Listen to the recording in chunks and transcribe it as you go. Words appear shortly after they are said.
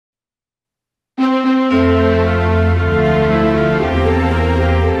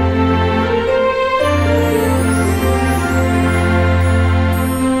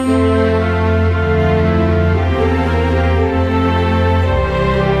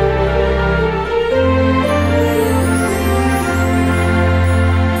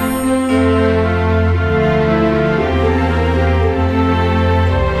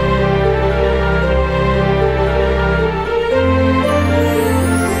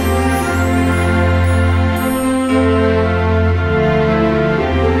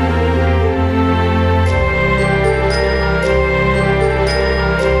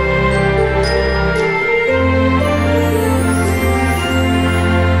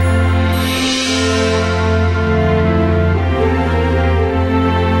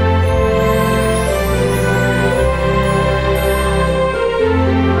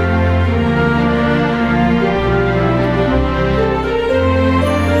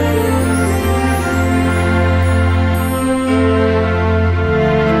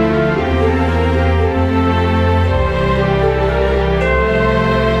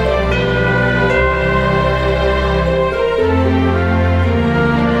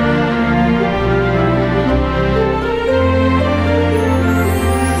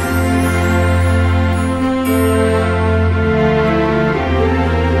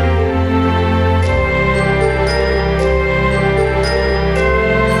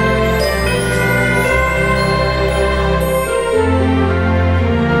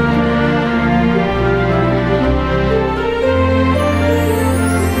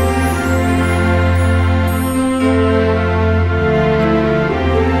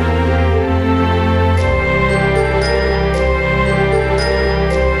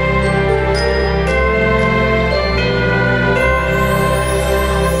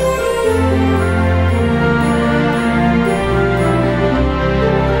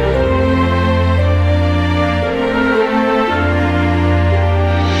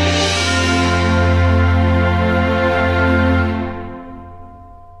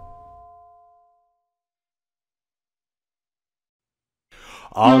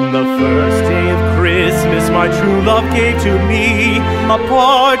On the first day of Christmas, my true love gave to me a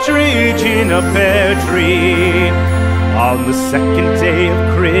partridge in a pear tree. On the second day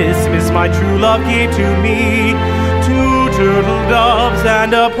of Christmas, my true love gave to me two turtle doves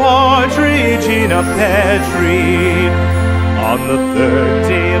and a partridge in a pear tree. On the third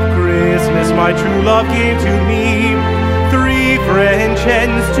day of Christmas, my true love gave to me three French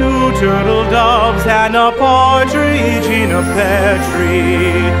hens, two turtle doves, and a partridge in a pear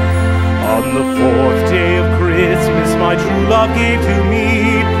tree. On the fourth day of Christmas, my true love gave to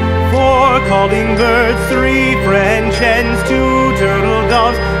me four calling birds, three French hens, two turtle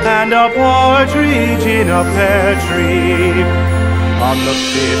doves, and a partridge in a pear tree. On the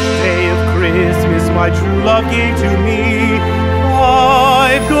fifth day of Christmas, my true love gave to me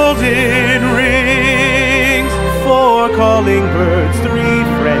five golden rings, four calling birds, three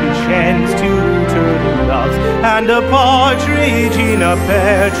French hens, two turtle doves, and a partridge in a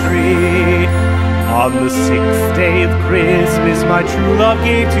pear tree. On the sixth day of Christmas, my true love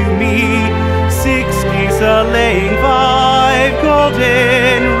gave to me six geese a-laying, five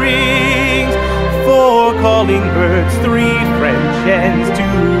golden rings, four calling birds, three French hens,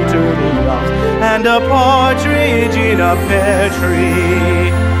 two turtle doves, and a partridge in a pear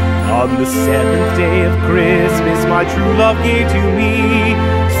tree. On the seventh day of Christmas, my true love gave to me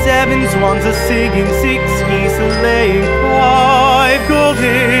seven swans a-singing, six geese a-laying, five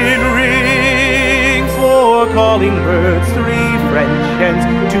golden rings, four calling birds, three French hens,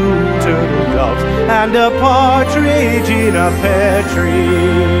 two turtle doves, and a partridge in a pear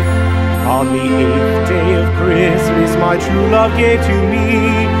tree. On the eighth day of Christmas, my true love gave to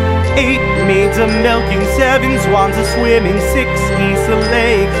me eight maids a-milking, seven swans a-swimming, six geese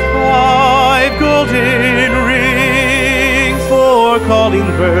a-laying, five golden rings, four calling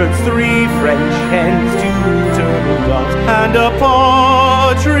birds, three French hens, two turtle doves, and a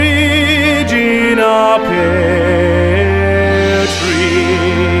partridge